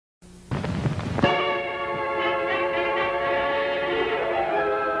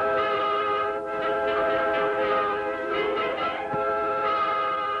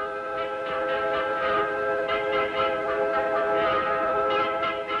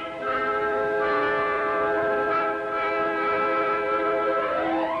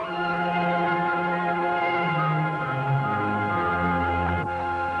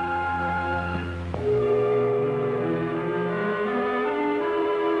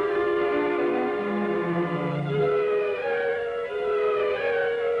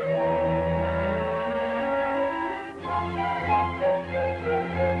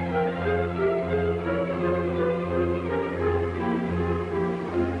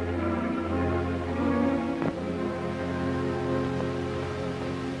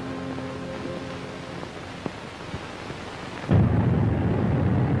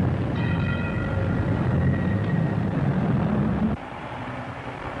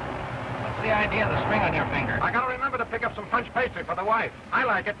the idea of the string on your finger? I gotta remember to pick up some French pastry for the wife. I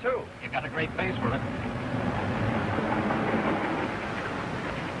like it, too. You got a great face for it.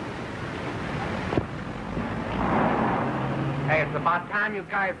 Hey, it's about time you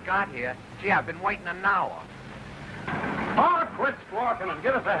guys got here. Gee, I've been waiting an hour. Oh, quit squawking and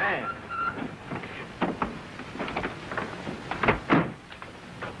give us a hand.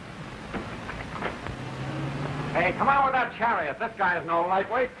 Hey, come on with that chariot. This guy is no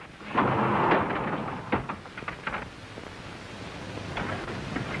lightweight.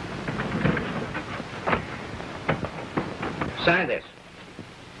 Sign this.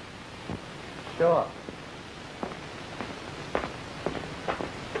 Sure.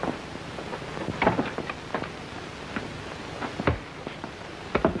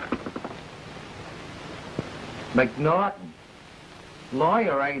 McNaughton.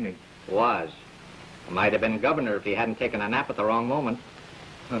 Lawyer, ain't he? Was. Might have been governor if he hadn't taken a nap at the wrong moment.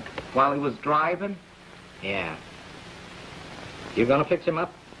 While he was driving? Yeah. You gonna fix him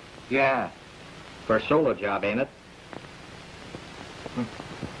up? Yeah. For a solo job, ain't it?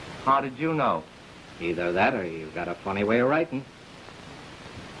 How did you know? Either that or you've got a funny way of writing.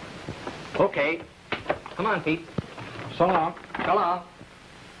 Okay. Come on, Pete. So long. So long.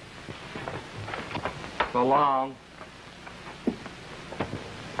 So long.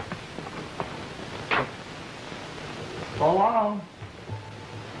 So long.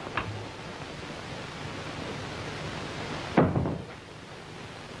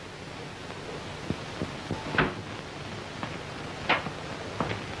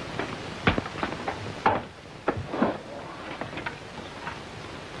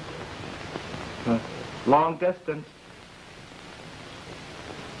 Long distance.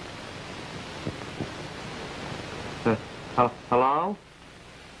 Hello?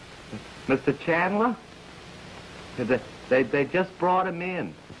 Mr. Chandler? They just brought him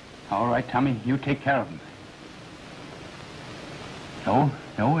in. All right, Tommy, you take care of him.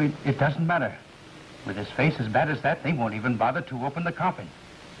 No, it doesn't matter. With his face as bad as that, they won't even bother to open the coffin.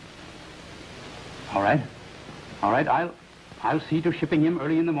 All right, I'll see to shipping him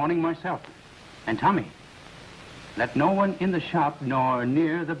early in the morning myself. And Tommy, let no one in the shop nor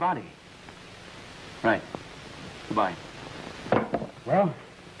near the body. Right. Goodbye. Well,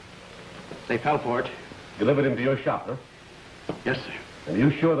 they fell for it. Delivered him to your shop, huh? Yes, sir. And are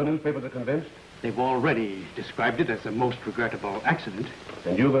you sure the newspapers are convinced? They've already described it as a most regrettable accident.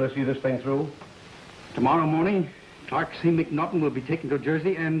 And you're going to see this thing through? Tomorrow morning, Clark C. McNaughton will be taken to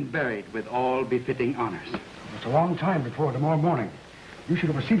Jersey and buried with all befitting honors. It's a long time before tomorrow morning. You should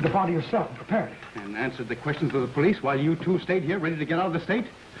have received the body yourself and prepared it. And answered the questions of the police while you two stayed here ready to get out of the state?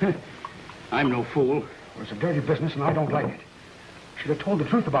 I'm no fool. Well, it's a dirty business, and I don't like it. Should have told the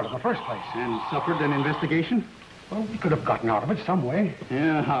truth about it in the first place. And suffered an investigation? Well, we could have gotten out of it some way.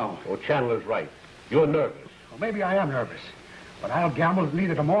 Yeah, how? Oh, Chandler's right. You're nervous. Well, maybe I am nervous. But I'll gamble that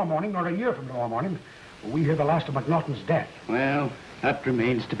neither tomorrow morning nor a year from tomorrow morning will we hear the last of McNaughton's death. Well, that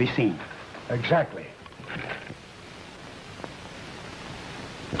remains to be seen. Exactly.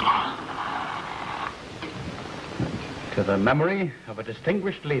 To the memory of a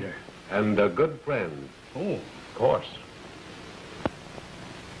distinguished leader. And a good friend. Oh, Of course.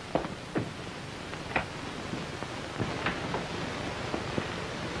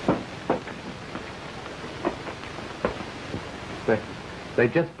 They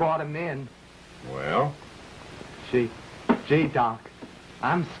just brought him in. Well? Gee, Doc,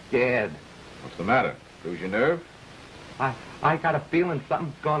 I'm scared. What's the matter? Lose your nerve? I got a feeling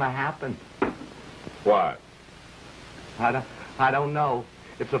something's gonna happen. What? I don't know.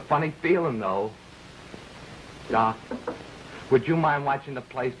 It's a funny feeling, though. Doc, would you mind watching the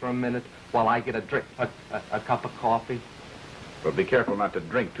place for a minute while I get a cup of coffee? But be careful not to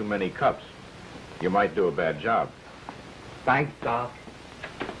drink too many cups. You might do a bad job. Thanks, Doc.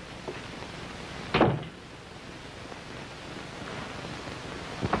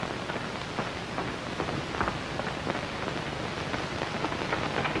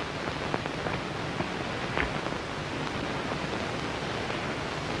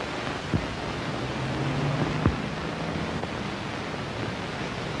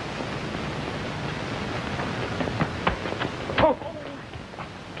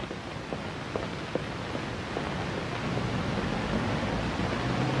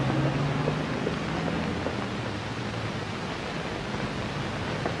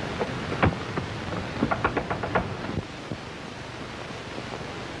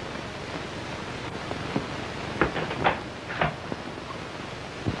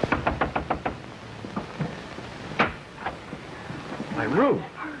 Ruth.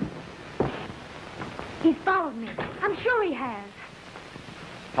 He's followed me. I'm sure he has.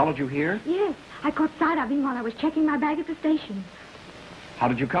 Followed you here? Yes, I caught sight of him while I was checking my bag at the station. How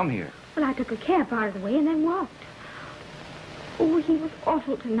did you come here? Well, I took a cab part of the way and then walked. Oh, he was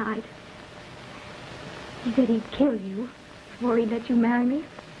awful tonight. He said he'd kill you before he'd let you marry me.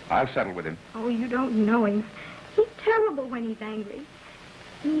 I'll settle with him. Oh, you don't know him. He's terrible when he's angry.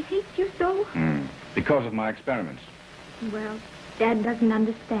 And he hates you so. Because of my experiments. Well, Dad doesn't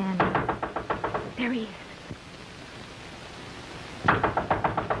understand. There he is.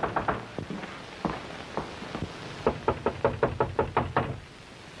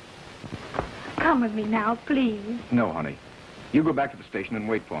 Come with me now, please. No, honey. You go back to the station and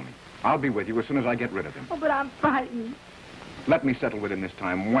wait for me. I'll be with you as soon as I get rid of him. Oh, but I'm frightened. Let me settle with him this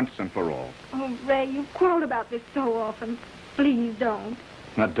time, once and for all. Oh, Ray, you've quarreled about this so often. Please don't.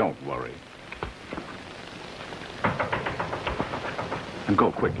 Now, don't worry. And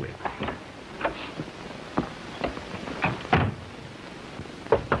go quickly.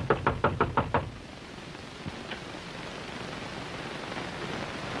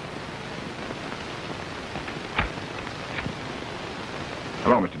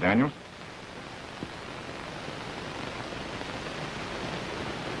 Hello, Mr. Daniels.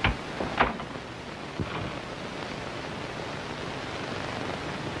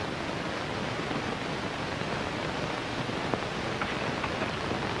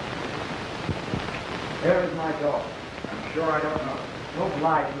 There is my dog. I'm sure I don't know. Don't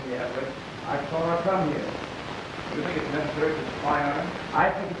lie to me, Everett. I saw her come here. You think it's necessary to spy on him? I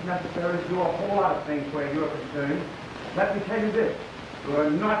think it's necessary to do a whole lot of things where you're concerned. Let me tell you this.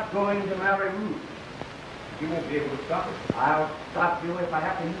 You're not going to marry Ruth. You won't be able to stop it. I'll stop you if I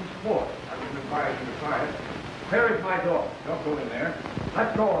have to use force. I wouldn't advise you to try it. Where is my dog? Don't go in there.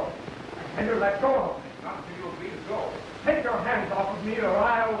 Let go of me. I tell you, let go of me. Not until you agree to go. Take your hands off of me or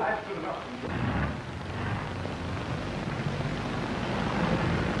I'll... That's good enough.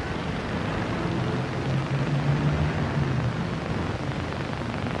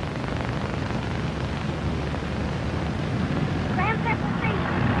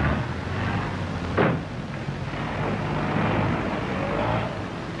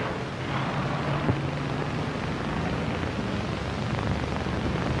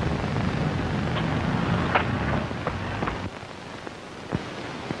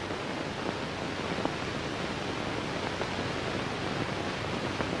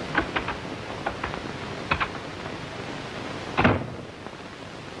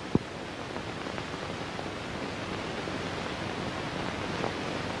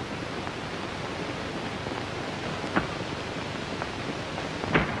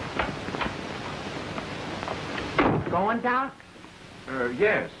 Going, Doc?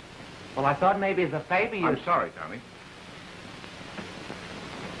 Yes. Well, I thought maybe as a favor you... I'm sorry, Tommy.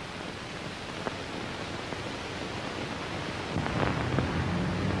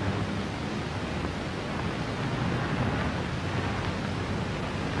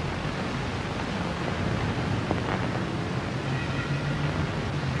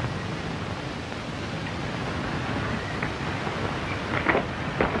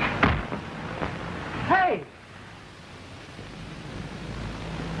 Hey!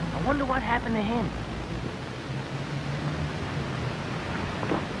 I wonder what happened to him.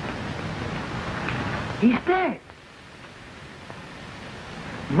 He's dead.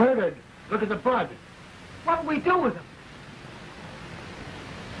 Murdered. Look at the blood. What'll we do with him?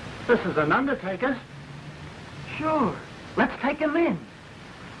 This is an undertaker. Sure. Let's take him in.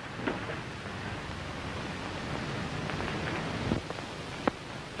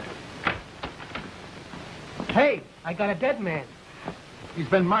 Hey, I got a dead man. He's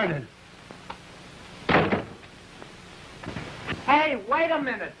been murdered. Hey, wait a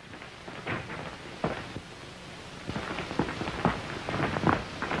minute.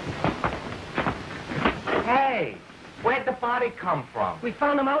 Hey, where'd the body come from? We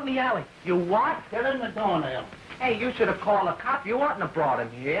found him out in the alley. You what? Get in the doornail. Hey, you should have called a cop. You oughtn't have brought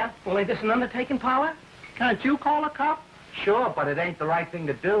him here. Well, ain't this an undertaking parlor? Can't you call a cop? Sure, but it ain't the right thing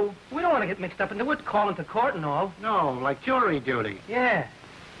to do. We don't want to get mixed up into it, calling to court and all. No, like jury duty. Yeah.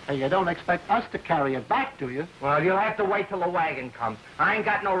 Hey, you don't expect us to carry it back, do you? Well, you'll have to wait till the wagon comes. I ain't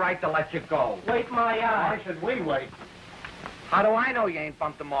got no right to let you go. Wait my eye. Why should we wait? How do I know you ain't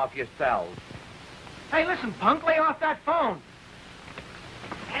bumped them off yourselves? Hey, listen, punk, lay off that phone.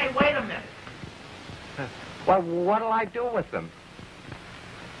 Hey, wait a minute. Well, what'll I do with them?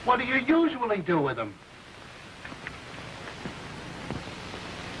 What do you usually do with them?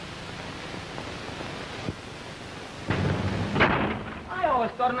 I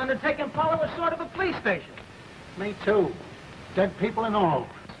always thought an undertaking parlor was sort of a police station. Me too. Dead people and all.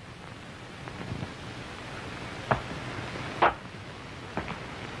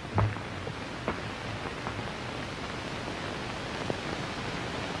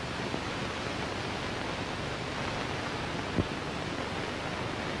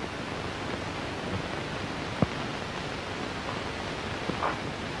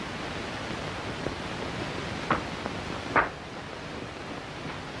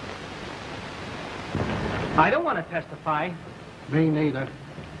 I don't want to testify. Me neither.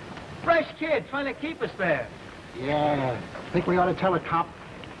 Fresh kid trying to keep us there. Yeah. Think we ought to tell a cop?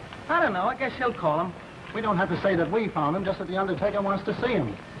 I don't know. I guess he'll call him. We don't have to say that we found him, just that the undertaker wants to see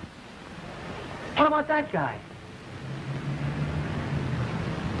him. What about that guy?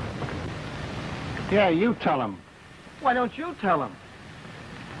 Yeah, you tell him. Why don't you tell him?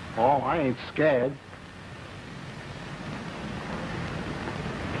 Oh, I ain't scared.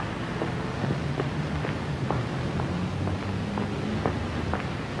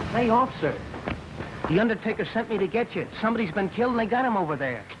 Hey, officer. The undertaker sent me to get you. Somebody's been killed and they got him over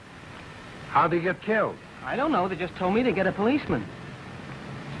there. How'd he get killed? I don't know. They just told me to get a policeman.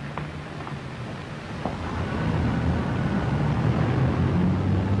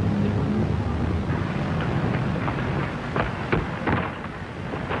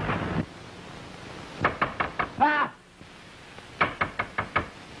 Ah!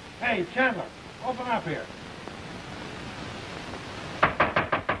 Hey, Chandler, open up here.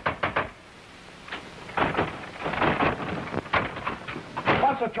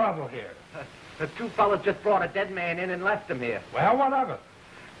 What's the trouble here? The two fellas just brought a dead man in and left him here. Well, what of it?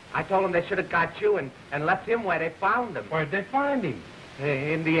 I told them they should have got you and left him where they found him. Where'd they find him?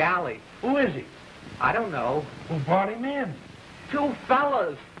 In the alley. Who is he? I don't know. Who brought him in? Two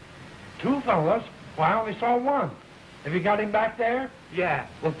fellas. Two fellas? Well, I only saw one. Have you got him back there? Yeah.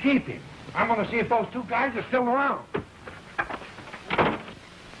 Well, keep him. I'm going to see if those two guys are still around.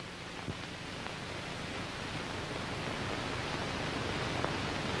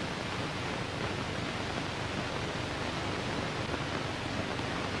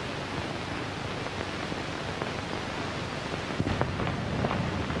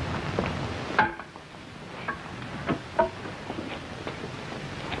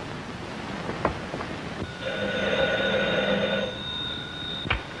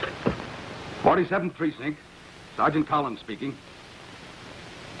 '47th Precinct. Sergeant Collins speaking.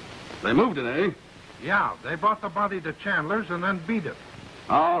 They moved it, eh? Yeah, they brought the body to Chandler's and then beat it.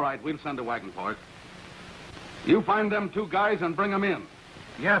 All right, we'll send a wagon for it. You find them two guys and bring them in.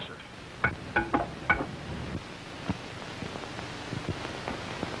 Yes, sir.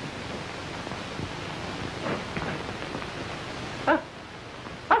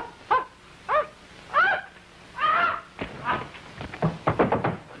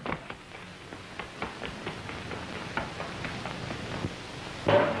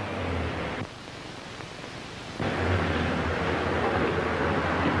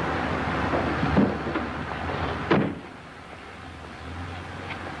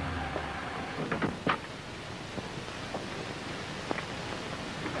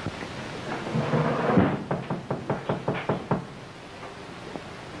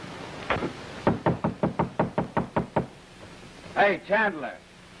 Hey, Chandler.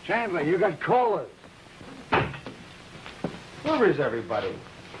 Chandler, you got callers. Where is everybody?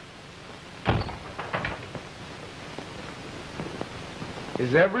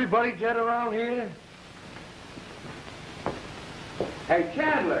 Is everybody dead around here? Hey,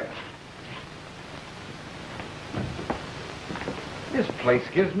 Chandler. This place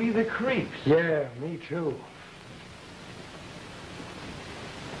gives me the creeps. Yeah, me too.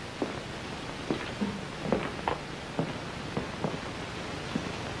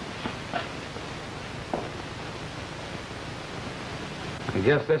 I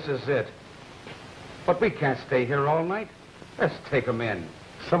guess this is it. But we can't stay here all night. Let's take them in.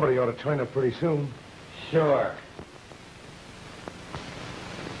 Somebody ought to turn up pretty soon. Sure.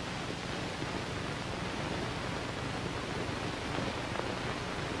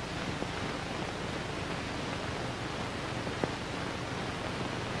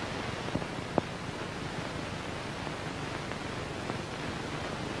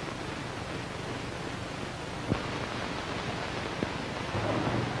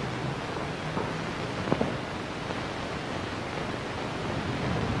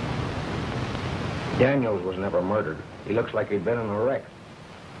 Daniels was never murdered. He looks like he'd been in a wreck.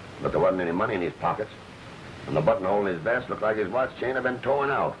 But there wasn't any money in his pockets. And the buttonhole in his vest looked like his watch chain had been torn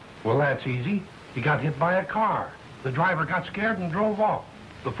out. Well, that's easy. He got hit by a car. The driver got scared and drove off.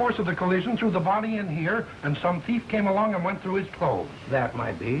 The force of the collision threw the body in here, and some thief came along and went through his clothes. That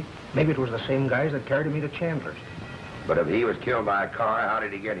might be. Maybe it was the same guys that carried me to Chandler's. But if he was killed by a car, how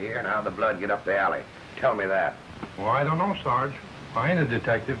did he get here and how'd the blood get up the alley? Tell me that. Well, I don't know, Sarge. I ain't a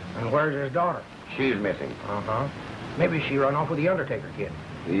detective. And where's his daughter? She's missing. Uh-huh. Maybe she run off with the Undertaker kid.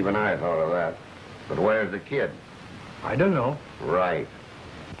 Even I thought of that. But where's the kid? I don't know. Right.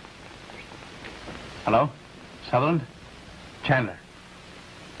 Hello? Sutherland? Chandler.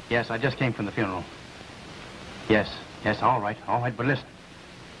 Yes, I just came from the funeral. Yes, all right, but listen.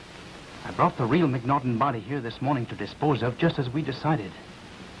 I brought the real McNaughton body here this morning to dispose of, just as we decided.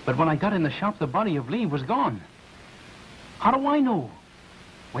 But when I got in the shop, the body of Lee was gone. How do I know?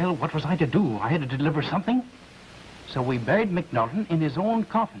 Well, what was I to do? I had to deliver something. So we buried McNaughton in his own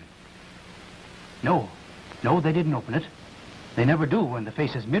coffin. No, they didn't open it. They never do when the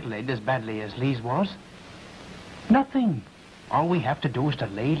face is mutilated as badly as Lee's was. Nothing. All we have to do is to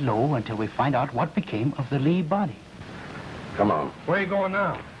lay low until we find out what became of the Lee body. Come on. Where are you going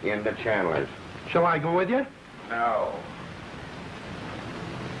now? Into Chandler's. Shall I go with you? No.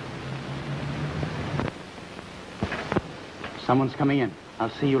 Someone's coming in. I'll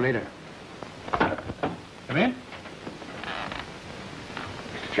see you later. Come in.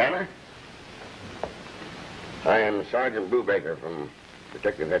 Mr. Chandler? I am Sergeant Brubaker from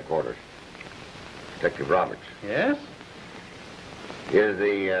Detective Headquarters. Detective Roberts. Yes? Is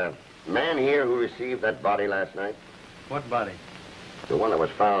the man here who received that body last night? What body? The one that was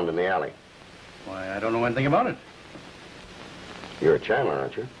found in the alley. Why, I don't know anything about it. You're a Chandler,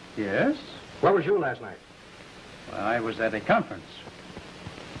 aren't you? Yes? Where was you last night? Well, I was at a conference.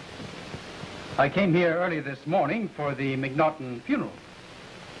 I came here early this morning for the McNaughton funeral.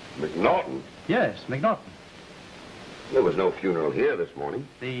 McNaughton? Yes, McNaughton. There was no funeral here this morning.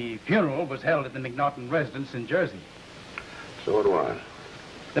 The funeral was held at the McNaughton residence in Jersey. So do I.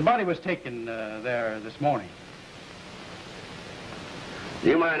 The body was taken there this morning. Do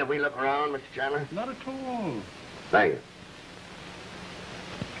you mind if we look around, Mr. Chandler? Not at all. Thank you.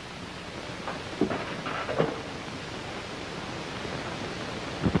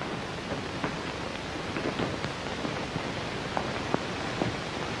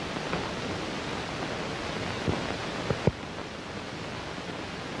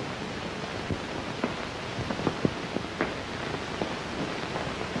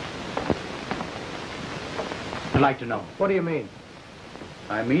 I'd like to know. What do you mean?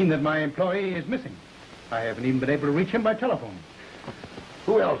 I mean that my employee is missing. I haven't even been able to reach him by telephone.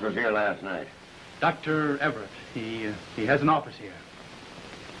 Who else was here last night? Dr. Everette. He has an office here.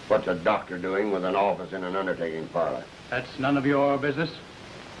 What's a doctor doing with an office in an undertaking parlor? That's none of your business.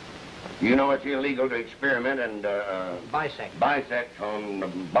 You know it's illegal to experiment and, bisect on the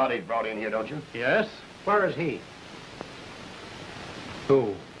bodies brought in here, don't you? Yes? Where is he?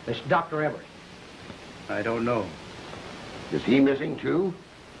 Who? This Dr. Everett. I don't know. Is he missing, too?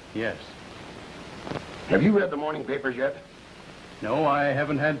 Yes. Have you read the morning papers yet? No, I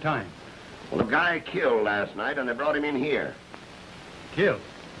haven't had time. Well, a guy killed last night, and they brought him in here. Killed?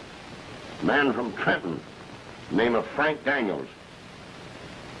 A man from Trenton, name of Frank Daniels.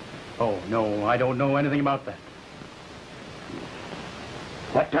 Oh, no, I don't know anything about that.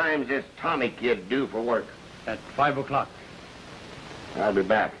 What time's this Tommy kid due for work? At 5 o'clock. I'll be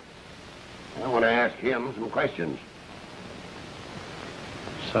back. I want to ask him some questions.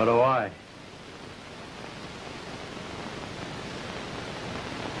 So do I.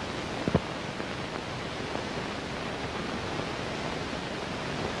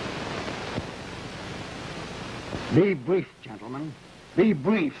 Be brief, gentlemen. Be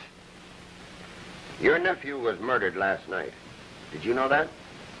brief. Your nephew was murdered last night. Did you know that?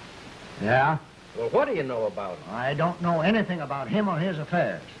 Yeah? Well, what do you know about him? I don't know anything about him or his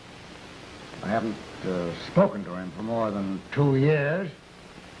affairs. I haven't spoken to him for more than 2 years.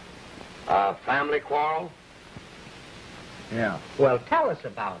 A family quarrel? Yeah. Well, tell us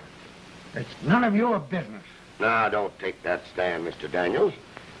about it. It's none of your business. Now, don't take that stand, Mr. Daniels.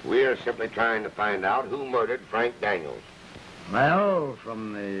 We're simply trying to find out who murdered Frank Daniels. Well,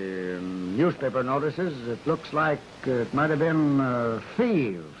 from the newspaper notices, it looks like it might have been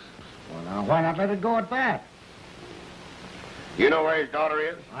thieves. Well, now, why not let it go at that? You know where his daughter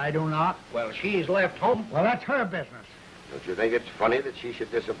is? I do not. Well, she's left home. Well, that's her business. Don't you think it's funny that she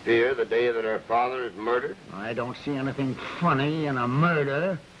should disappear the day that her father is murdered? I don't see anything funny in a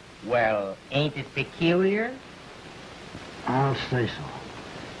murder. Well, ain't it peculiar? I'll say so.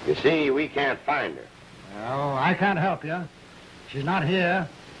 You see, we can't find her. Well, I can't help you. She's not here.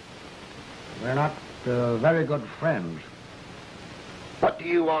 We're not very good friends. What do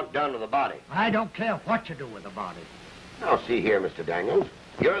you want done to the body? I don't care what you do with the body. Now, see here, Mr. Daniels.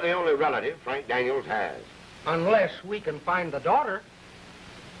 You're the only relative Frank Daniels has. Unless we can find the daughter.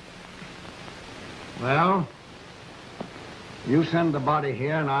 Well, you send the body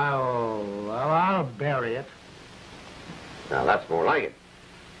here and I'll bury it. Now, that's more like it.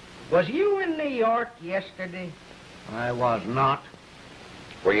 Was you in New York yesterday? I was not.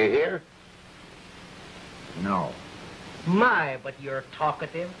 Were you here? No. My, but you're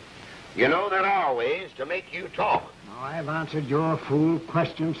talkative. You know, there are ways to make you talk. I've answered your fool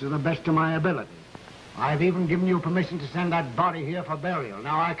questions to the best of my ability. I've even given you permission to send that body here for burial.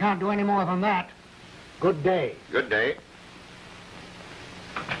 Now, I can't do any more than that. Good day. Good day.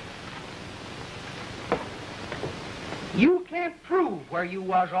 You can't prove where you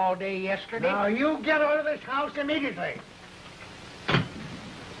was all day yesterday. Now, you get out of this house immediately.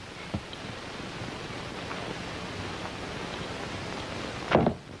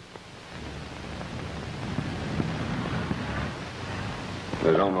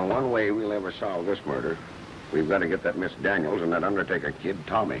 There's only one way we'll ever solve this murder. We've got to get that Miss Daniels and that Undertaker kid,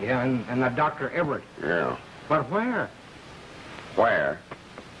 Tommy. Yeah, and that Dr. Everett. Yeah. But where? Where?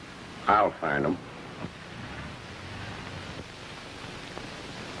 I'll find them.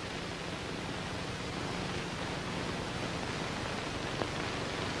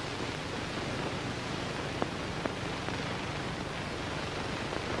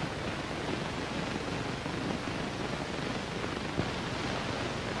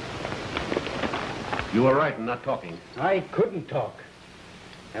 You were right in not talking. I couldn't talk.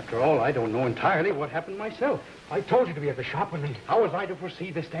 After all, I don't know entirely what happened myself. I told you to be at the shop when How was I to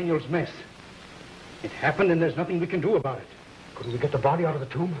foresee this Daniels mess? It happened and there's nothing we can do about it. Couldn't we get the body out of the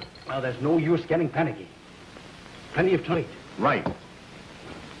tomb? Well, there's no use getting panicky. Plenty of time. Right.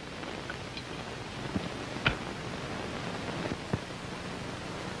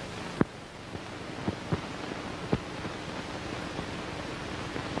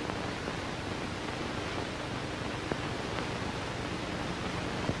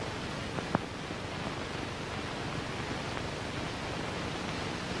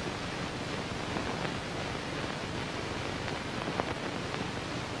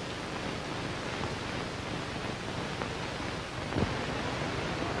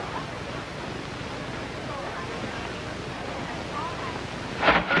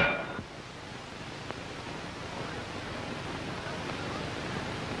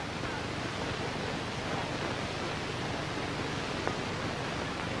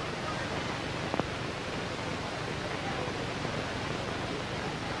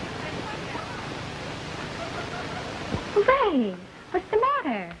 Ray, what's the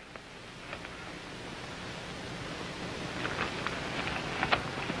matter?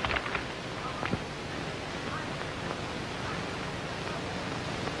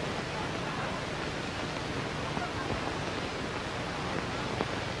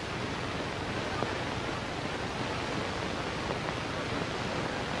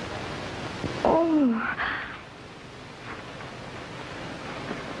 Oh.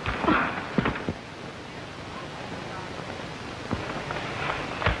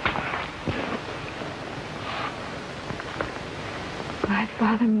 My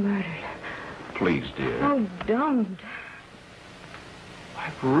father murdered. Please, dear. Oh, don't.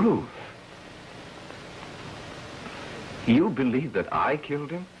 Ruth. You believe that I killed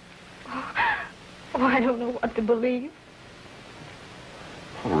him? Oh, I don't know what to believe.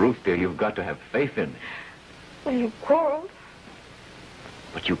 Oh, Ruth, dear, you've got to have faith in me. Well, you quarreled.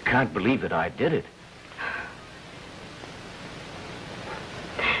 But you can't believe that I did it.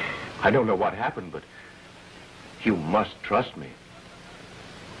 I don't know what happened, but you must trust me.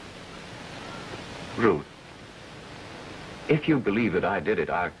 Ruth, if you believe that I did it,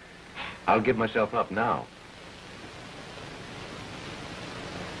 I'll give myself up now.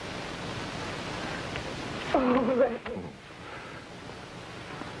 Oh, Ray.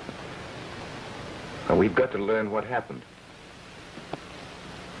 Now, we've got to learn what happened.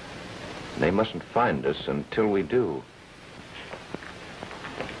 They mustn't find us until we do.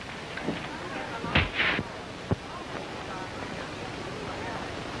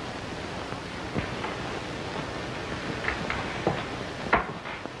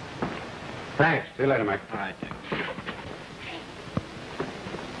 Thanks. See you later, Mike. All right.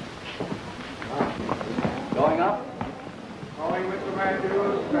 Going up? Going, Mr. Matthews.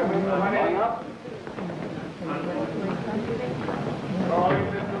 Going up? Going,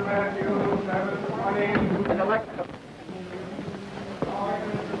 Mr. Matthews. 720. And elect. Going,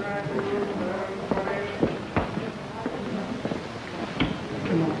 Mr. Matthews. 720.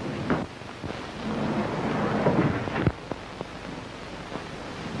 Come on.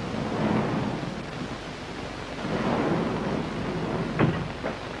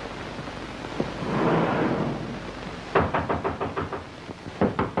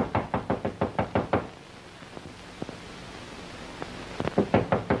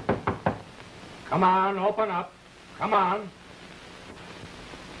 Come on, open up. Come on.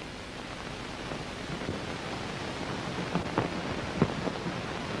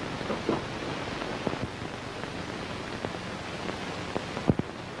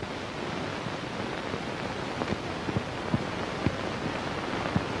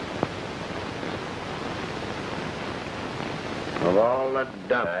 Of all the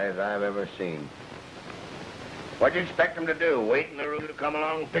dumb guys I've ever seen. What'd you expect them to do? Wait in the room to come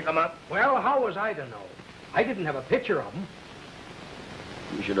along and pick them up? Well, how was I to know? I didn't have a picture of them.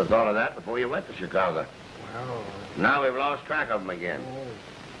 You should have thought of that before you went to Chicago. Well... Now we've lost track of them again.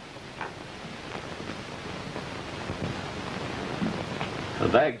 The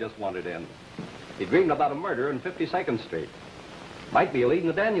Vag just wandered in. He dreamed about a murder in 52nd Street. Might be a lead in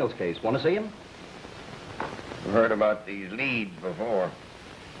the Daniels case. Want to see him? I've heard about these leads before.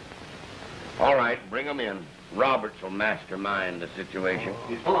 All right, bring them in. Roberts will mastermind the situation.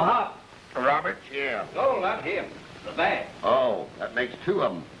 He's full of hop. Roberts? Yeah. No, not him. The Vag. Oh, that makes two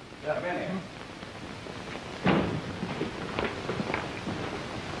of them. Come in here.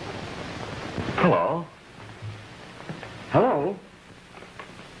 Hello. Hello?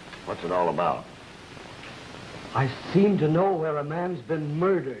 What's it all about? I seem to know where a man's been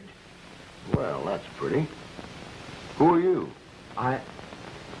murdered. Well, that's pretty. Who are you? I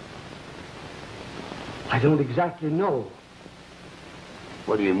don't exactly know.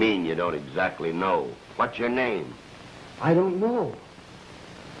 What do you mean you don't exactly know? What's your name? I don't know.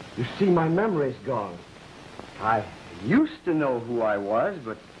 You see, my memory's gone. I used to know who I was,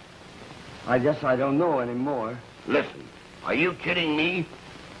 but I guess I don't know anymore. Listen, are you kidding me?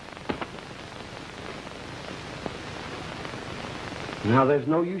 Now, there's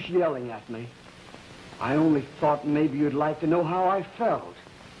no use yelling at me. I only thought maybe you'd like to know how I felt.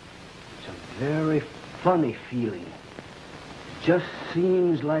 It's a very funny feeling. It just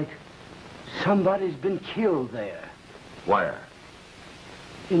seems like somebody's been killed there. Where?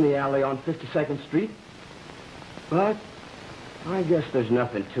 In the alley on 52nd Street. But I guess there's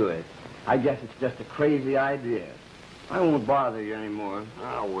nothing to it. I guess it's just a crazy idea. I won't bother you anymore.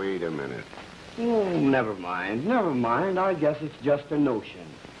 Now, wait a minute. Oh, never mind, never mind. I guess it's just a notion.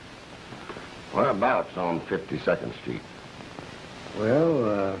 Whereabouts on 52nd Street?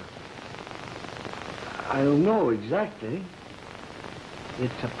 Well, I don't know exactly.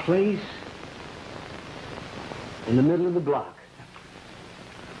 It's a place in the middle of the block.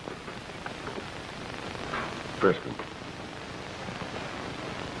 Frisco.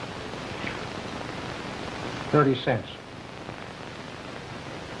 30 cents.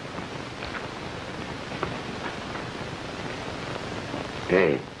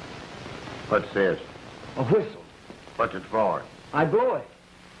 Hey, what's this? A whistle. What's it for? I blow it.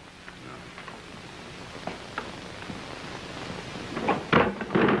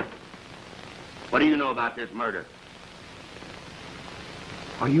 What do you know about this murder?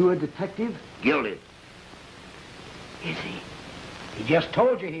 Are you a detective? Guilty. Is he? He just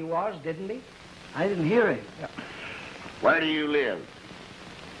told you he was, didn't he? I didn't hear him. Where do you live?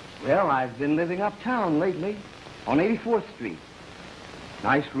 Well, I've been living uptown lately, on 84th Street.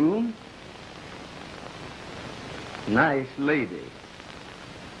 Nice room. Nice lady.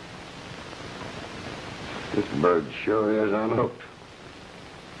 This bird sure is unhooked.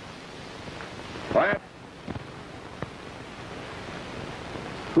 What?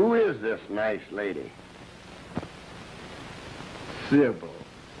 Who is this nice lady? Sybil.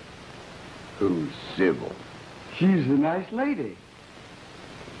 Who's Sybil? She's a nice lady.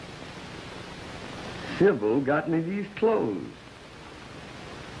 Sybil got me these clothes.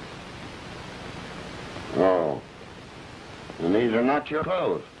 Oh. And these are not your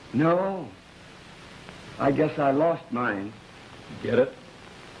clothes? No. I guess I lost mine. Get it?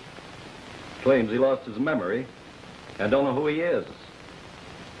 Claims he lost his memory and don't know who he is.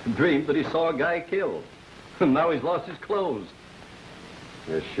 Dreamed that he saw a guy killed. And now he's lost his clothes.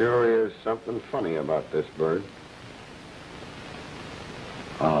 There sure is something funny about this bird.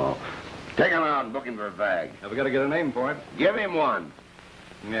 Oh. Take him out and book him for a bag. Have we got to get a name for him? Give him one.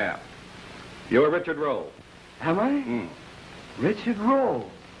 Yeah. You're Richard Rowe. Am I? Richard Rowe.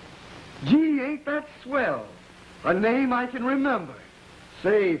 Gee, ain't that swell? A name I can remember.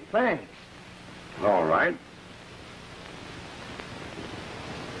 Say, thanks. All right.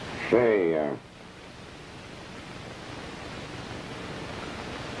 Say,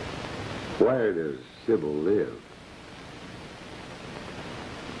 where does Sybil live?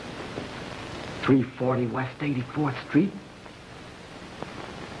 340 West 84th Street.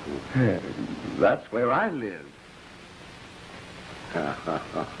 That's where I live.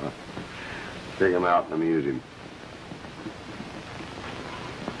 Take him out and amuse him.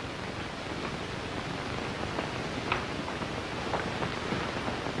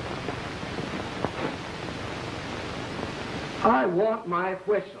 I want my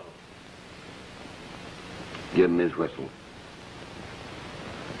whistle. Give him his whistle.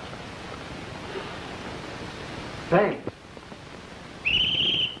 Thanks.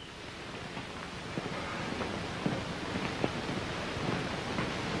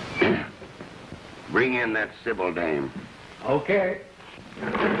 Bring in that Sybil dame. Okay.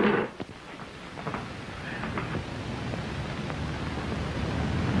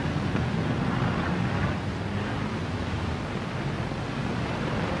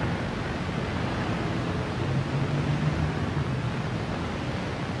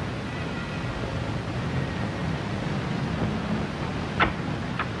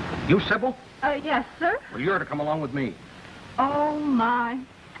 You, Sybil? Yes, sir. Well, you're to come along with me. Oh, my.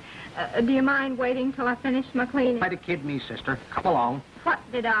 Do you mind waiting till I finish my cleaning? Try to kid me, sister. Come along. What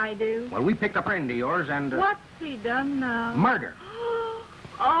did I do? Well, we picked up a friend of yours and... What's he done now? Murder.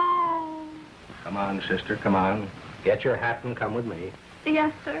 Oh. Come on, sister, come on. Get your hat and come with me.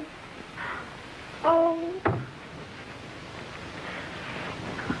 Yes, sir. Oh.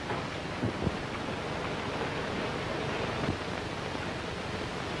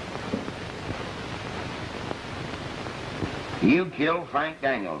 You killed Frank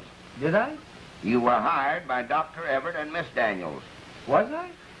Daniels. Did I? You were hired by Dr. Everett and Miss Daniels. Was I?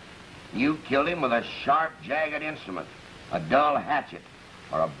 You killed him with a sharp, jagged instrument, a dull hatchet,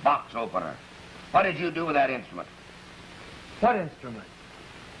 or a box opener. What did you do with that instrument? What instrument?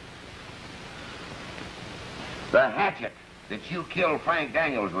 The hatchet that you killed Frank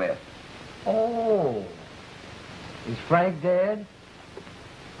Daniels with. Oh. Is Frank dead?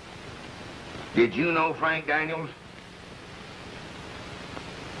 Did you know Frank Daniels?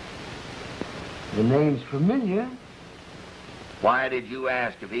 The name's familiar. Why did you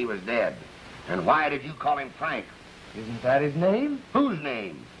ask if he was dead? And why did you call him Frank? Isn't that his name? Whose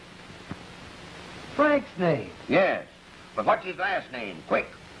name? Frank's name. Yes. But what's his last name? Quick.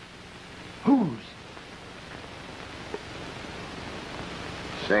 Whose?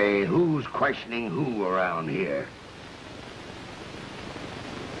 Say, who's questioning who around here?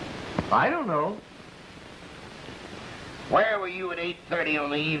 I don't know. Where were you at 8:30 on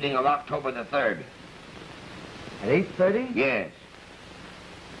the evening of October the 3rd? At 8:30? Yes.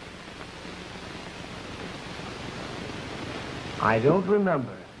 I don't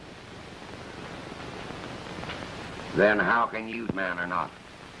remember. Then how can you, man, or not?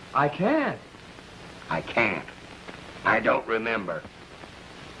 I can't. I can't. I don't remember.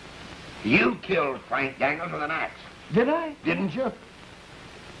 You killed Frank Daniels with an axe. Did I? Didn't you?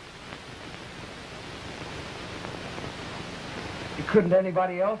 Couldn't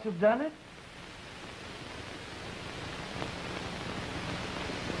anybody else have done it?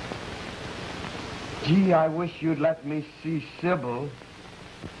 Gee, I wish you'd let me see Sybil.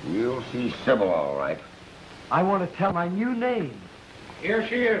 You'll see Sybil, all right. I want to tell my new name. Here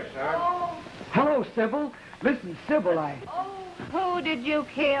she is, sir. Oh. Hello, Sybil. Listen, Sybil, Oh, who did you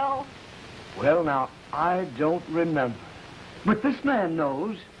kill? Well, now, I don't remember. But this man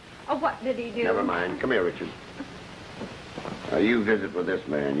knows. Oh, what did he do? Never mind. Come here, Richard. Now, you visit with this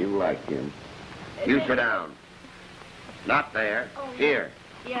man. You like him. You sit down. Not there. Oh. Here.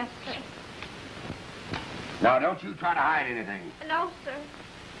 Yes, sir. Now, don't you try to hide anything. No, sir.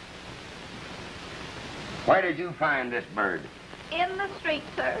 Where did you find this bird? In the street,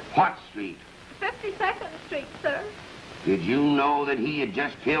 sir. What street? 52nd Street, sir. Did you know that he had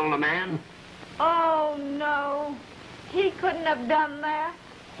just killed a man? Oh, no. He couldn't have done that.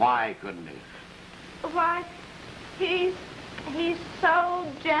 Why couldn't he? Why, he's so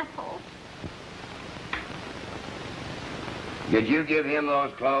gentle. Did you give him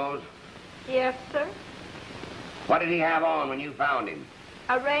those clothes? Yes, sir. What did he have on when you found him?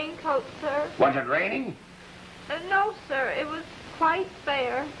 A raincoat, sir. Was it raining? No, sir. It was quite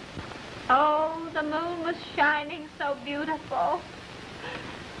fair. Oh, the moon was shining so beautiful.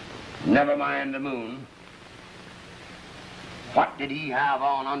 Never mind the moon. What did he have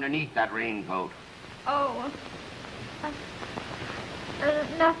on underneath that raincoat? Oh,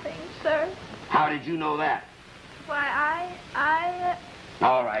 nothing, sir. How did you know that? Why, I...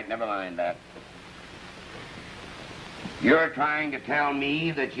 All right, never mind that. You're trying to tell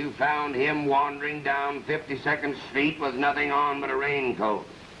me that you found him wandering down 52nd Street with nothing on but a raincoat.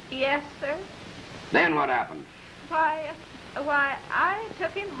 Yes, sir. Then what happened? Why, I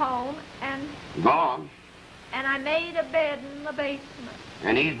took him home and Gone. and I made a bed in the basement.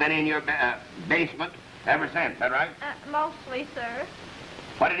 And he's been in your basement ever since, that right? Mostly, sir.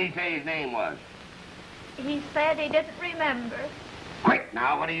 What did he say his name was? He said he didn't remember. Quick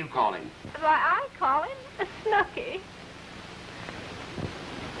now, what do you call him? Why, I call him a Snooky.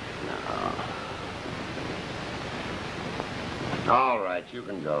 All right, you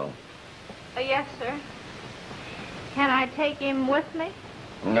can go. Yes, sir. Can I take him with me?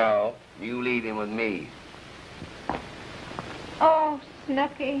 No, you leave him with me. Oh,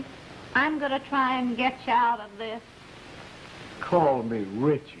 Snooky, I'm going to try and get you out of this. Call me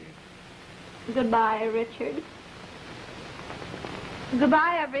Richard. Goodbye, Richard.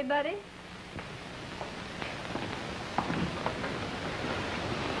 Goodbye, everybody.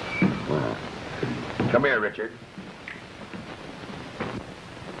 Come here, Richard.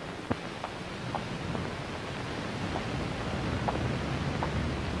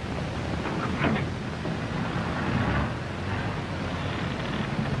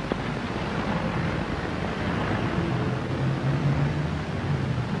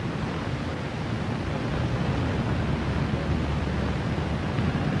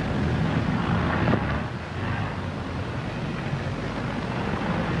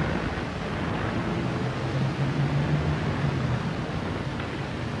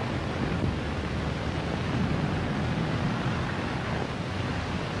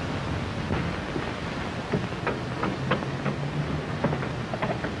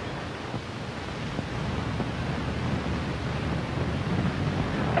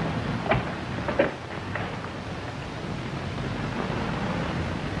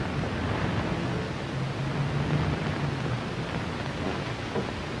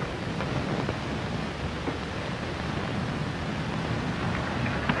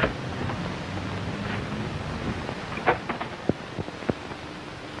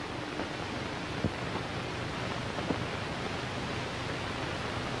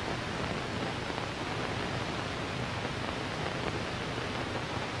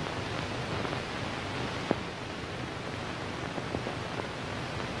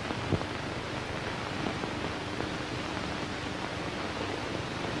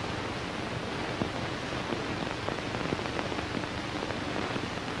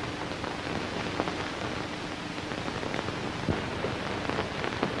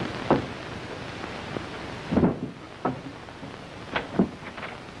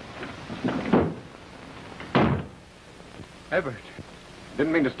 Everett.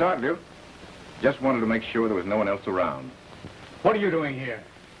 Didn't mean to startle you. Just wanted to make sure there was no one else around. What are you doing here?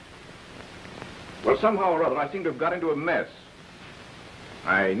 Well, somehow or other, I seem to have got into a mess.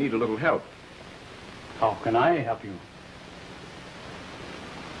 I need a little help. How can I help you?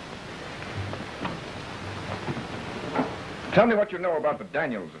 Tell me what you know about the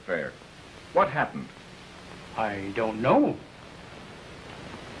Daniels affair. What happened? I don't know.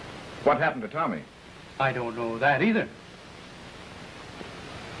 What happened to Tommy? I don't know that either.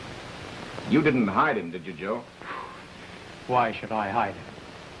 You didn't hide him, did you, Joe? Why should I hide him?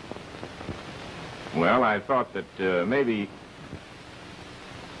 Well, I thought that maybe...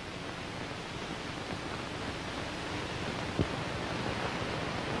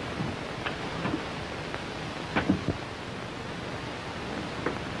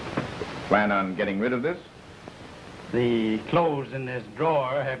 Plan on getting rid of this? The clothes in this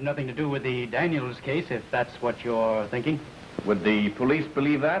drawer have nothing to do with the Daniels case, if that's what you're thinking. Would the police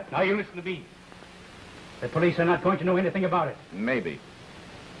believe that? Now, you listen to me. The police are not going to know anything about it. Maybe.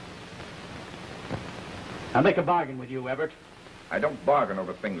 I'll make a bargain with you, Everett. I don't bargain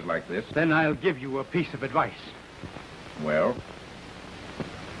over things like this. Then I'll give you a piece of advice. Well?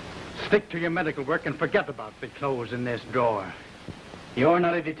 Stick to your medical work and forget about the clothes in this drawer. You're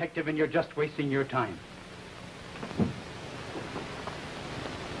not a detective and you're just wasting your time.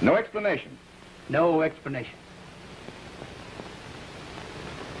 No explanation? No explanation.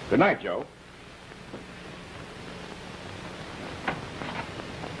 Good night, Joe.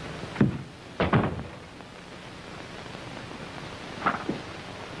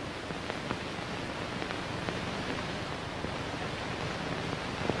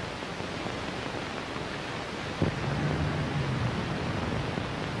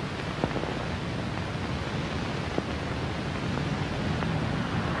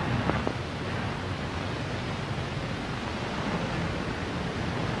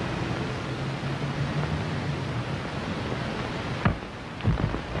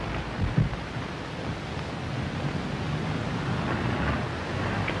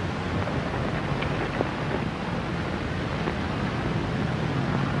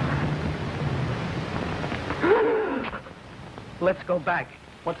 Let's go back.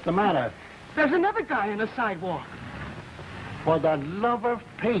 What's the matter? There's another guy on the sidewalk. For the love of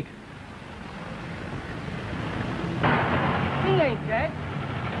Pete. He ain't dead.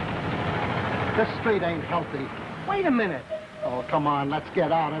 This street ain't healthy. Wait a minute. Oh, come on, let's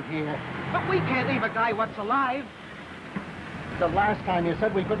get out of here. But we can't leave a guy what's alive. The last time you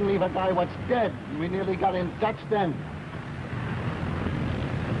said we couldn't leave a guy what's dead. We nearly got in Dutch then.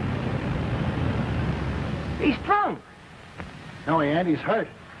 He's drunk. No, he ain't. He's hurt.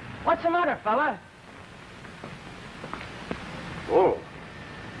 What's the matter, fella? Oh.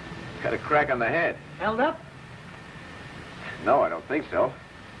 Got a crack on the head. Held up? No, I don't think so.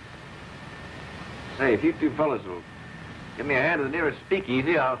 Say, if you two fellas will give me a hand to the nearest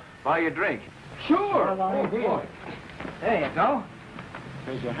speakeasy, I'll buy you a drink. Sure. Oh, boy. There you go.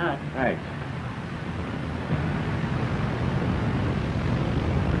 Here's your hat. Thanks.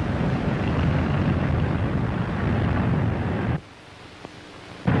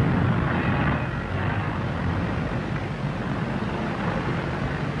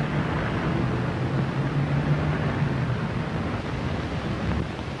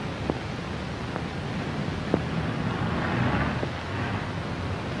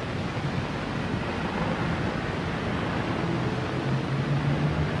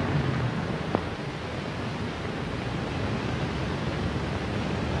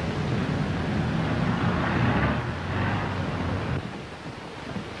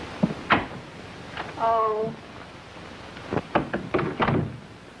 Oh,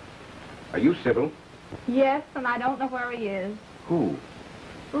 Are you Sybil? yes, and I don't know where he is. Who?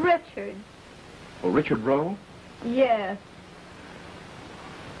 Richard. Oh, Richard Rowe? Yes.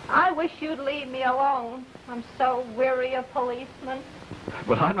 I wish you'd leave me alone. I'm so weary of policemen.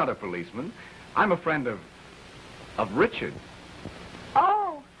 Well, I'm not a policeman. I'm a friend of Richard.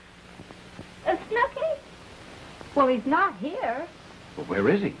 Oh, a Snooky? Well, he's not here. Well, where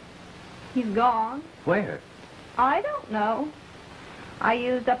is he? He's gone. Where? I don't know. I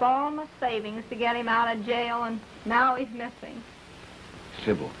used up all my savings to get him out of jail, and now he's missing.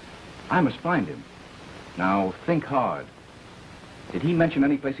 Sybil, I must find him. Now, think hard. Did he mention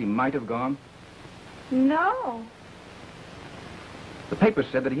any place he might have gone? No, The paper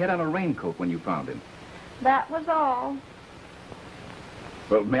said that he had on a raincoat when you found him. that was all.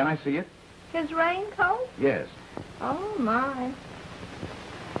 Well, may I see it? His raincoat? Yes. Oh, my.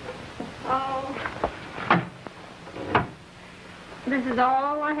 Oh. This is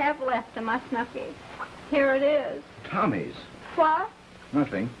all I have left of my Snooky. Here it is. Tommy's. What?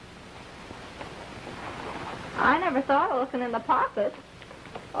 Nothing. I never thought of looking in the pocket.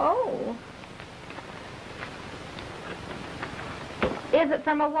 Oh. Is it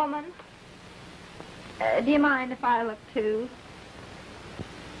from a woman? Do you mind if I look, too?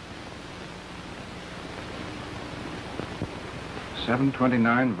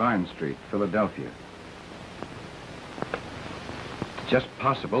 $729 Vine Street, Philadelphia. It's just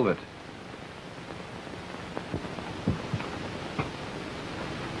possible that...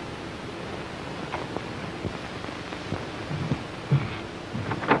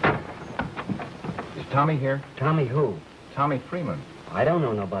 Is Tommy here? Tommy who? Tommy Freeman. I don't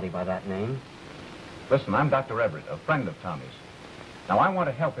know nobody by that name. Listen, I'm Dr. Everette, a friend of Tommy's. Now, I want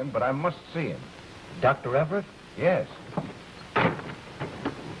to help him, but I must see him. Dr. Everette? Yes.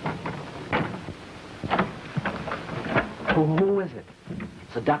 Who is it?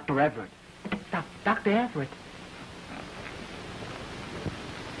 It's a Dr. Everette. Dr. Everette.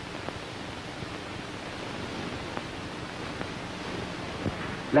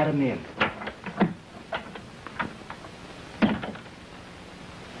 Let him in.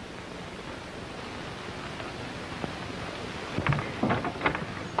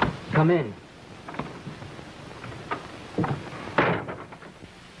 Come in.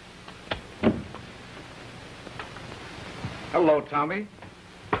 Hello, Tommy.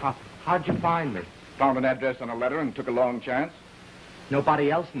 How'd you find me? Found an address on a letter and took a long chance.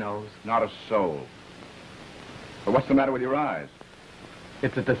 Nobody else knows. Not a soul. But what's the matter with your eyes?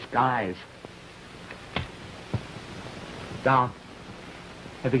 It's a disguise. Doc,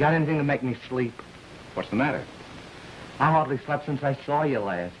 have you got anything to make me sleep? What's the matter? I hardly slept since I saw you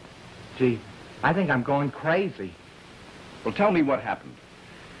last. Gee, I think I'm going crazy. Well, tell me what happened.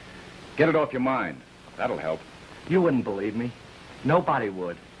 Get it off your mind. That'll help. You wouldn't believe me. Nobody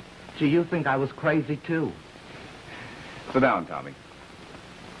would. Gee, you think I was crazy, too. Sit down, Tommy.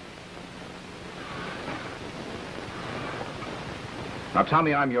 Now,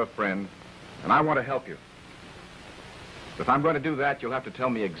 Tommy, I'm your friend, and I want to help you. If I'm going to do that, you'll have to tell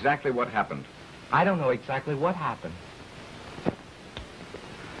me exactly what happened. I don't know exactly what happened.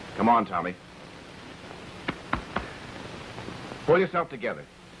 Come on, Tommy. Pull yourself together.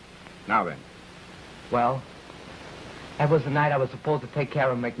 Now then. Well, that was the night I was supposed to take care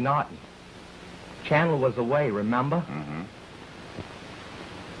of McNaughton. Chandler was away, remember? Mm-hmm.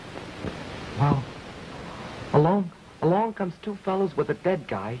 Well, along comes two fellows with a dead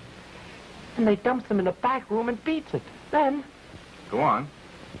guy, and they dumps him in the back room and beats it. Then, Go on.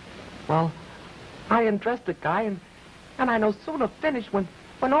 well, I undressed the guy, and I no sooner finished when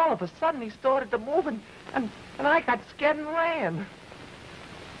all of a sudden he started to move, and I got scared and ran.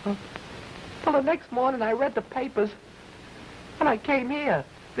 Well, the next morning I read the papers, and I came here,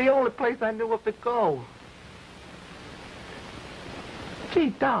 the only place I knew of to go. Gee,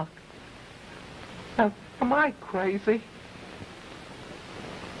 Doc, Am I crazy?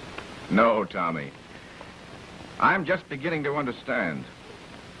 No, Tommy. I'm just beginning to understand.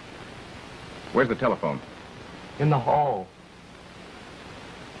 Where's the telephone? In the hall.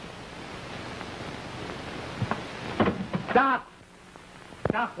 Doc!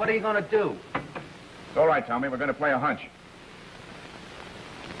 Doc, what are you going to do? It's all right, Tommy. We're going to play a hunch.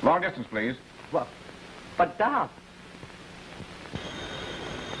 Long distance, please. Well, but Doc...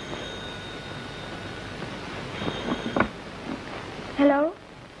 Hello?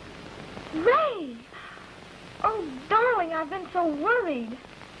 Ray! Oh, darling, I've been so worried.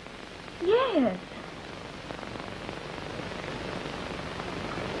 Yes.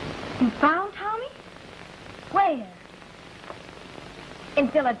 You found Tommy? Where? In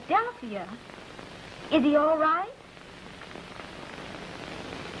Philadelphia. Is he all right?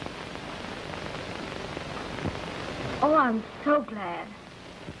 Oh, I'm so glad.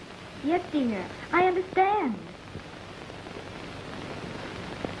 Yes, dear. I understand.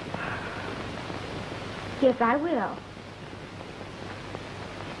 Yes, I will.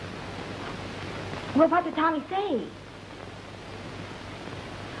 Well, what did Tommy say?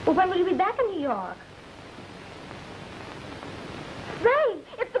 Well, when will you be back in New York? Ray,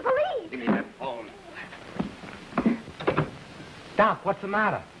 it's the police! Give me that phone. Doc, what's the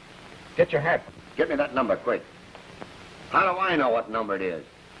matter? Get your hat. Get me that number, quick. How do I know what number it is?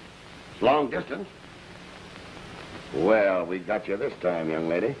 It's long distance. Well, we got you this time, young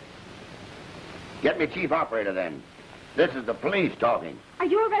lady. Get me chief operator, then. This is the police talking. Are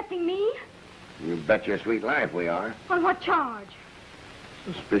you arresting me? You bet your sweet life we are. On what charge?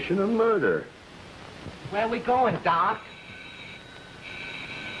 Suspicion of murder. Where are we going, Doc?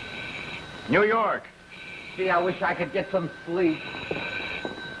 New York. Gee, I wish I could get some sleep.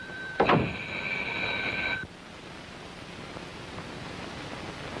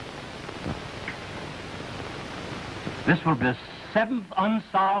 This will be the 7th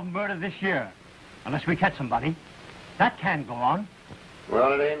unsolved murder this year, unless we catch somebody. That can't go on.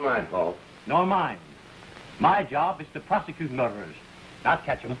 Well, it ain't my fault. Nor mine. My job is to prosecute murderers, not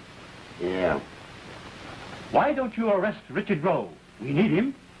catch them. Yeah. Why don't you arrest Richard Rowe? We need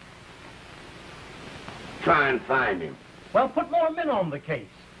him. Try and find him. Well, put more men on the case.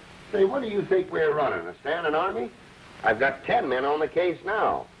 Say, what do you think we're running, a standing army? I've got 10 men on the case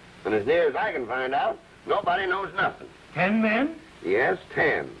now. And as near as I can find out, nobody knows nothing. 10 men? Yes,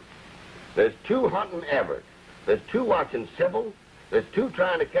 10. There's 2 hunting Everett. There's 2 watching Sybil. There's 2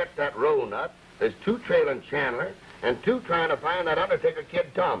 trying to catch that roll nut. There's 2 trailing Chandler. And 2 trying to find that Undertaker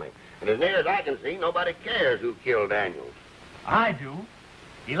kid Tommy. And as near as I can see, nobody cares who killed Daniels. I do.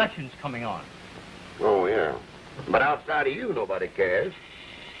 The election's coming on. Oh, yeah. But outside of you, nobody cares.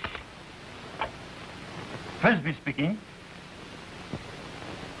 Frisbee speaking.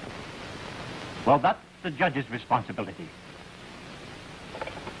 Well, that's the judge's responsibility.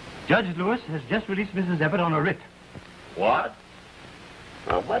 Judge Lewis has just released Mrs. Everett on a writ. What?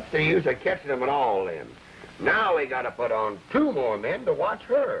 Now, what's the use of catching them at all, then? Now we got to put on 2 more men to watch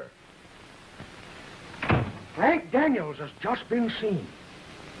her. Frank Daniels has just been seen.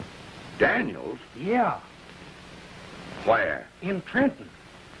 Daniels? Yeah, Where? in Trenton.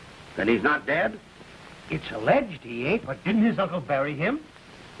 Then he's not dead? It's alleged he ain't, but But didn't his uncle bury him?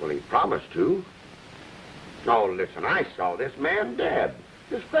 Well, he promised to. Oh, listen, I saw this man dead.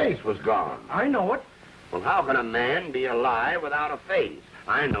 His face was gone. I know it. Well, how can a man be alive without a face?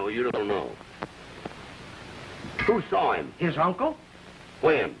 I know you don't know. Who saw him? His uncle?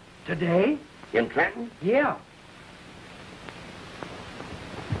 When? Today? In Trenton? Yeah.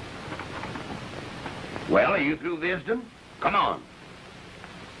 Well, are you through visiting? Come on.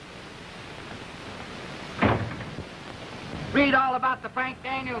 Read all about the Frank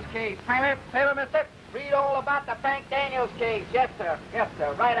Daniels case. Sailor, mister. Read all about the Frank Daniels case. Yes, sir. Yes,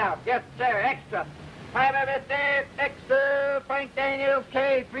 sir. Right out. Yes, sir. Extra. Private, mister. Extra. Frank Daniels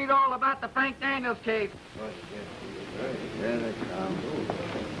case. Read all about the Frank Daniels case.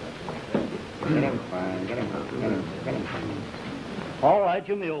 Get him, fine. Get him. All right,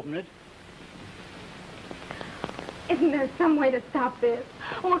 you may open it. Isn't there some way to stop this?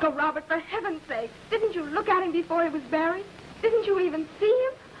 Oh, Uncle Robert, for heaven's sake, didn't you look at him before he was buried? Didn't you even see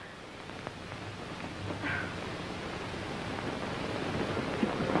him?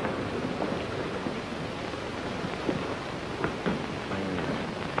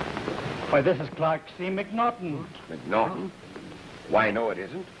 Why, this is Clark C. McNaughton. McNaughton? Why, no, it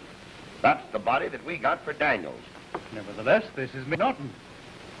isn't. That's the body that we got for Daniels. Nevertheless, this is McNaughton.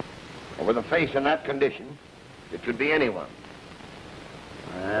 Well, with a face in that condition, it could be anyone.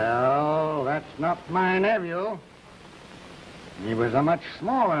 Well, that's not my nephew. He was a much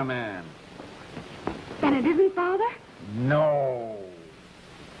smaller man. it isn't, Father? No.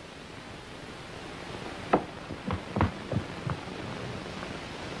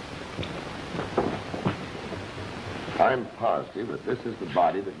 I'm positive that this is the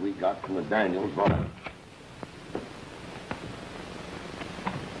body that we got from the Daniels vault.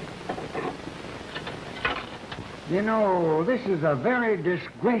 You know, this is a very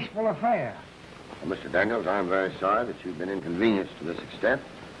disgraceful affair. Well, Mr. Daniels, I'm very sorry that you've been inconvenienced to this extent.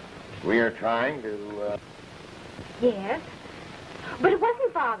 We are trying to, Yes. But it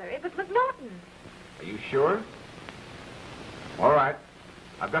wasn't Father. It was McNaughton. Are you sure? All right.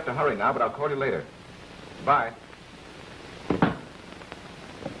 I've got to hurry now, but I'll call you later. Bye.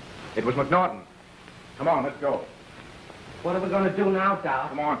 It was McNaughton. Come on, let's go. What are we going to do now, Doc?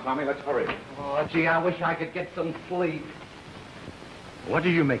 Come on, Tommy, let's hurry. Oh, gee, I wish I could get some sleep. What do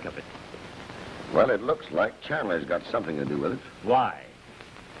you make of it? well, it looks like Chandler's got something to do with it. Why?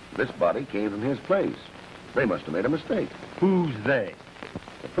 This body came from his place. They must have made a mistake. Who's they?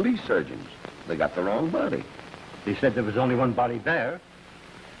 The police surgeons. They got the wrong body. He said there was only one body there.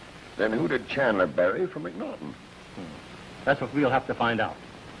 Then who did Chandler bury from McNaughton? That's what we'll have to find out.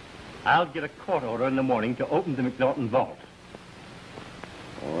 I'll get a court order in the morning to open the McNaughton vault.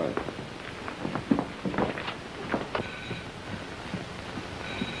 All right.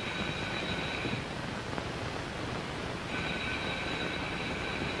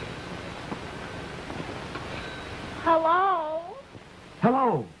 Hello?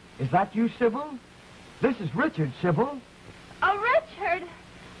 Hello. Is that you, Sybil? This is Richard, Sybil. Oh, Richard.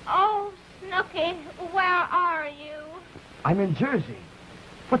 Oh, Snooky, where are you? I'm in Jersey,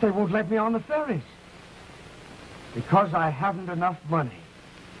 but they won't let me on the ferries. Because I haven't enough money.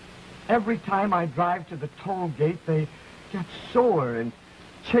 Every time I drive to the toll gate, they get sore and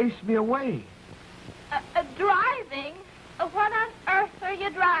chase me away. Driving? What on earth are you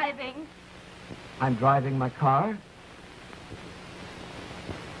driving? I'm driving my car.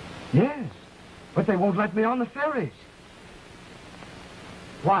 Yes, but they won't let me on the ferries.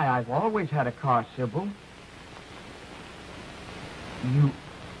 Why, I've always had a car, Sybil.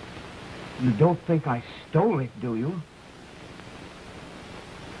 You don't think I stole it, do you?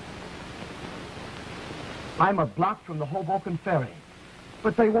 I'm a block from the Hoboken ferry,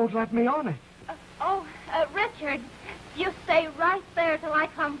 but they won't let me on it. Richard, you stay right there till I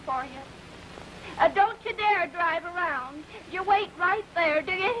come for you. Don't you dare drive around. You wait right there.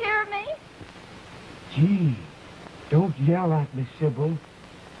 Do you hear me? Gee, don't yell at me, Sybil.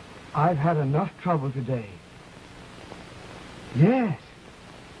 I've had enough trouble today. Yes,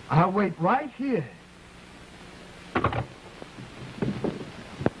 I'll wait right here.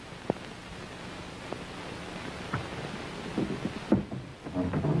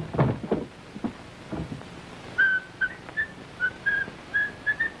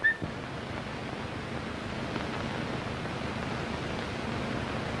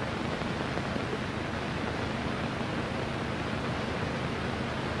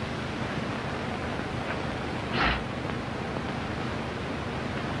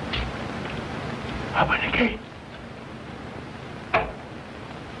 Open the gate.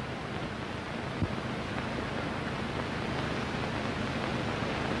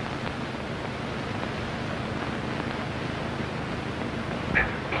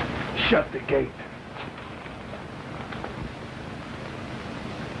 Shut the gate.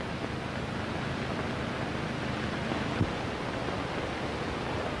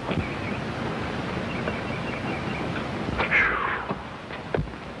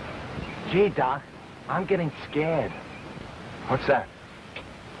 Gee, Doc, I'm getting scared. What's that?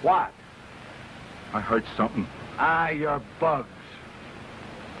 What? I heard something. Your bugs.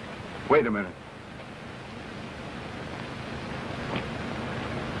 Wait a minute.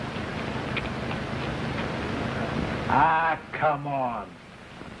 Come on.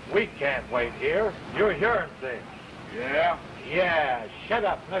 We can't wait here. You're hearing things. Yeah? Yeah, shut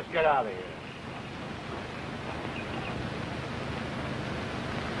up. Let's get out of here.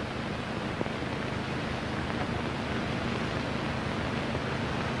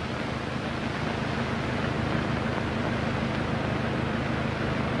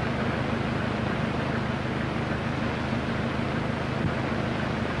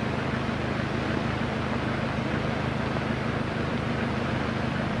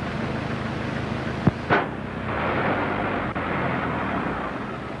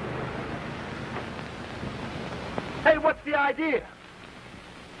 What's the idea?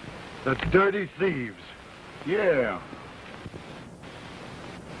 The dirty thieves. Yeah.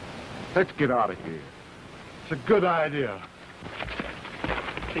 Let's get out of here. It's a good idea.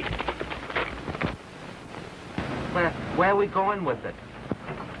 Where are we going with it?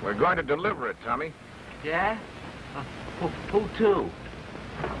 We're going to deliver it, Tommy. Yeah? Who to?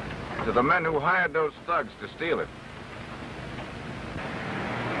 To the men who hired those thugs to steal it.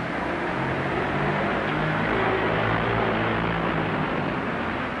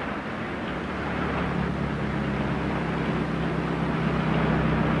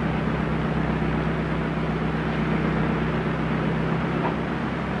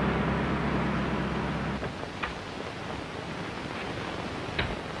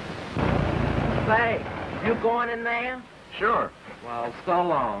 Say, you going in there? Sure. Well, so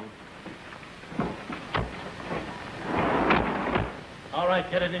long. All right,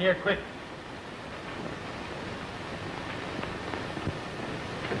 get it in here quick.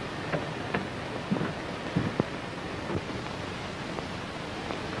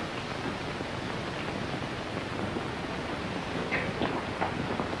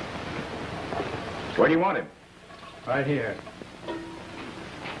 Where do you want him? Right here.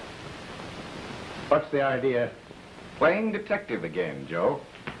 What's the idea? Playing detective again, Joe.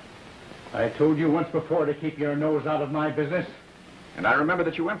 I told you once before to keep your nose out of my business. And I remember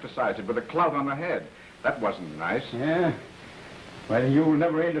that you emphasized it with a clout on the head. That wasn't nice. Yeah? Well, you'll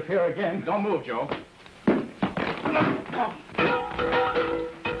never interfere again. Don't move, Joe. Give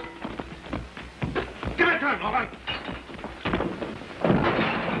it to him, Logan.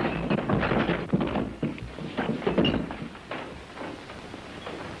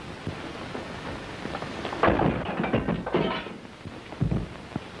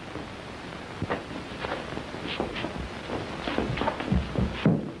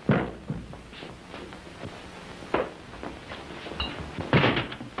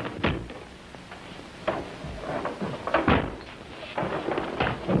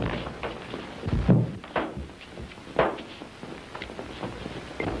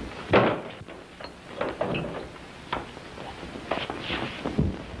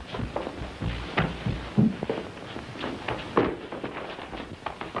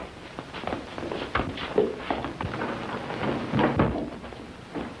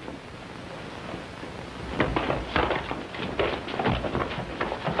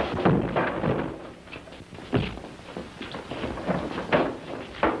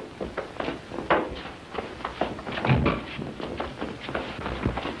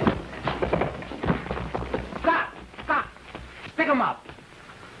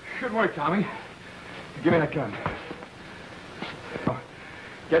 Good work, Tommy. Give me that gun. Oh,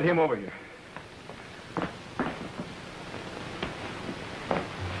 get him over here.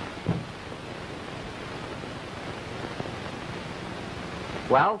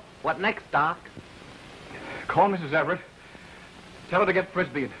 Well, what next, Doc? Call Mrs. Everett. Tell her to get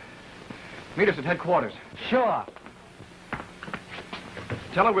Frisbee. Meet us at headquarters. Sure.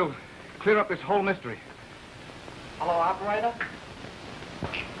 Tell her we'll clear up this whole mystery. Hello, operator?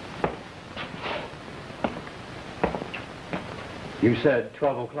 You said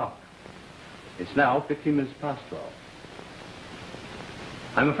 12 o'clock. It's now 15 minutes past 12.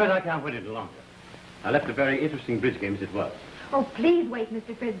 I'm afraid I can't wait any longer. I left a very interesting bridge game as it was. Oh, please wait,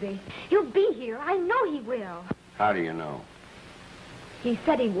 Mr. Frisbee. He'll be here. I know he will. How do you know? He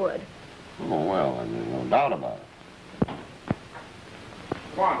said he would. Oh, well, there's no doubt about it.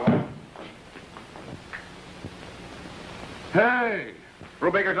 Come on, boy. Hey!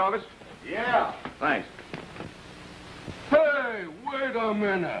 Brubaker's office? Yeah. Thanks. Hey, wait a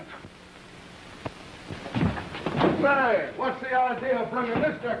minute. Say, what's the idea of bringing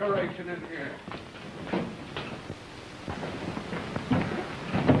this decoration in here?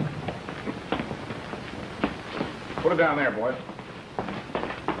 Put it down there, boy.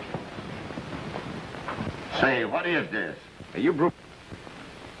 Say, what is this? Hey, you Bru...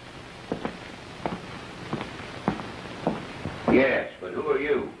 Yes, but who are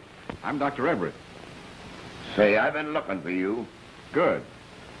you? I'm Dr. Everett. Say, I've been looking for you. Good.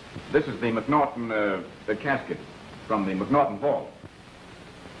 This is the McNaughton, the casket from the McNaughton vault.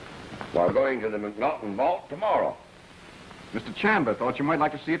 We're going to the McNaughton vault tomorrow. Mr. Chandler thought you might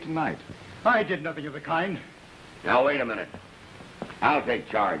like to see it tonight. I did nothing of the kind. Now, wait a minute. I'll take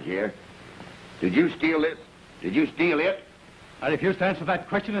charge here. Did you steal this? Did you steal it? I refuse to answer that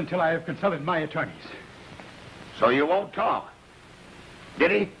question until I have consulted my attorneys. So you won't talk.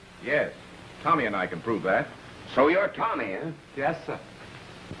 Did he? Yes. Tommy and I can prove that. So you're Tommy, eh? Yes, sir.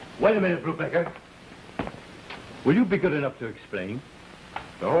 Wait a minute, Brubaker. Will you be good enough to explain?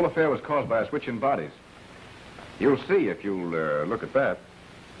 The whole affair was caused by a switch in bodies. You'll see if you'll look at that.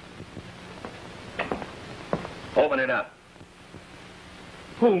 Open it up.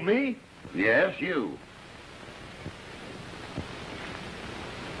 Who, me? Yes, you.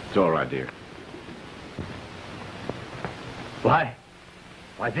 It's all right, dear. Why,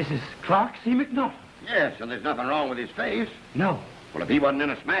 this is Clark C. McNaughton. Yes, and there's nothing wrong with his face. No. Well, if he wasn't in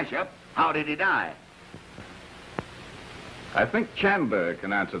a smash-up, how did he die? I think Chandler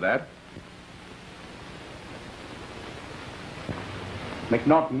can answer that.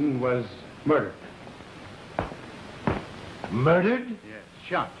 McNaughton was murdered. Murdered? Yes,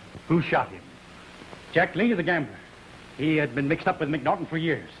 shot. Who shot him? Jack Lee, the gambler. He had been mixed up with McNaughton for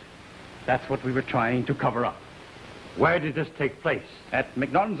years. That's what we were trying to cover up. Where did this take place? At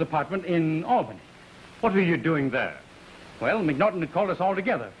McNaughton's apartment in Albany. What were you doing there? Well, McNaughton had called us all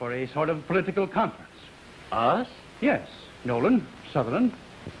together for a sort of political conference. Us? Yes. Nolan, Sutherland,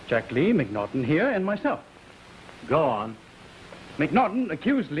 Jack Lee, McNaughton here, and myself. Go on. McNaughton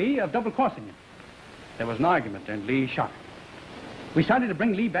accused Lee of double-crossing him. There was an argument, and Lee shot him. We started to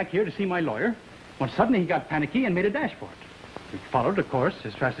bring Lee back here to see my lawyer, when suddenly he got panicky and made a dash for it. We followed, of course,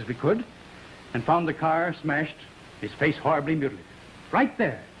 as fast as we could, and found the car smashed, his face horribly mutilated. Right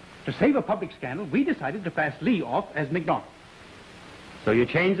there. To save a public scandal, we decided to pass Lee off as McNaughton. So you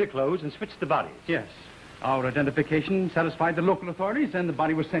changed the clothes and switched the bodies? Yes. Our identification satisfied the local authorities, and the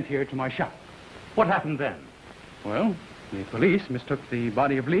body was sent here to my shop. What happened then? Well, the police mistook the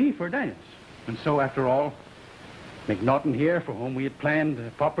body of Lee for Daniels. And so, after all, McNaughton here, for whom we had planned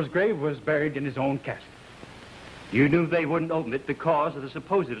a pauper's grave, was buried in his own casket. You knew they wouldn't open it because of the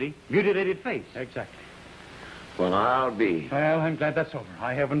supposedly mutilated face. Exactly. Well, I'll be. Well, I'm glad that's over.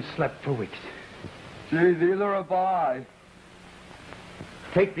 I haven't slept for weeks. Gee, neither have I.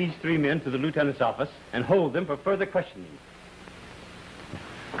 Take these 3 men to the lieutenant's office and hold them for further questioning.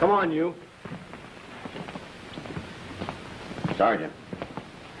 Come on, you. Sergeant,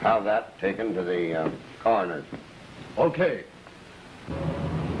 have that taken to the coroner's. Okay.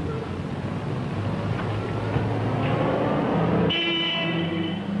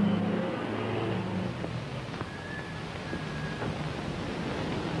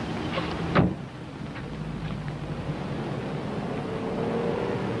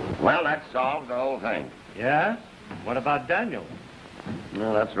 Well, that solves the whole thing. Yes? What about Daniel?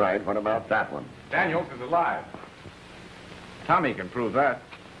 Well, that's right. What about that one? Daniels is alive. Tommy can prove that.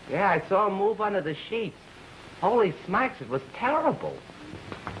 Yeah, I saw him move under the sheets. Holy smacks, it was terrible.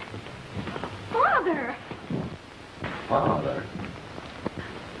 Father! Father?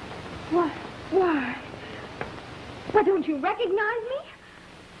 Why, don't you recognize me?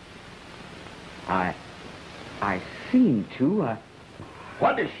 I seem to,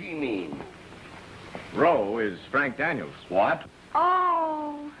 What does she mean? Roe is Frank Daniels. What?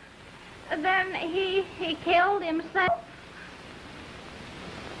 Oh, then he killed himself.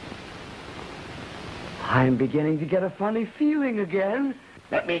 I'm beginning to get a funny feeling again.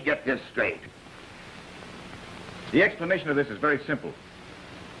 Let me get this straight. The explanation of this is very simple.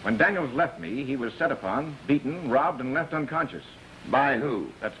 When Daniels left me, he was set upon, beaten, robbed, and left unconscious. By who?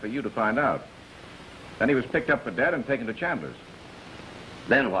 That's for you to find out. Then he was picked up for dead and taken to Chandler's.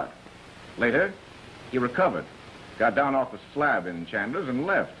 Then what? Later, he recovered, got down off the slab in Chandler's, and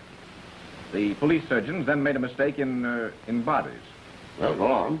left. The police surgeons then made a mistake in bodies. Well, go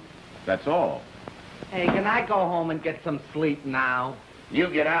on. That's all. Hey, can I go home and get some sleep now? You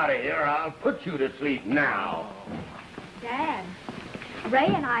get out of here, I'll put you to sleep now. Dad, Ray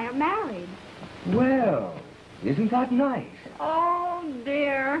and I are married. Well, isn't that nice? Oh,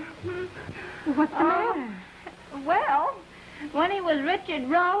 dear. What's the matter? Well, when he was Richard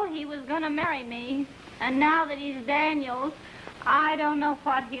Rowe, he was going to marry me. And now that he's Daniels, I don't know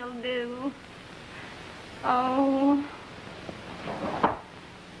what he'll do. Oh.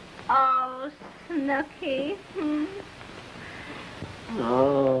 Oh, Snooky.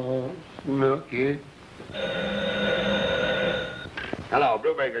 Oh, Snooky. Hello,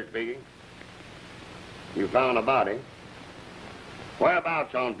 Brubaker speaking. You found a body?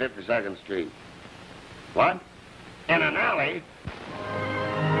 Whereabouts on 52nd Street? What? In an alley?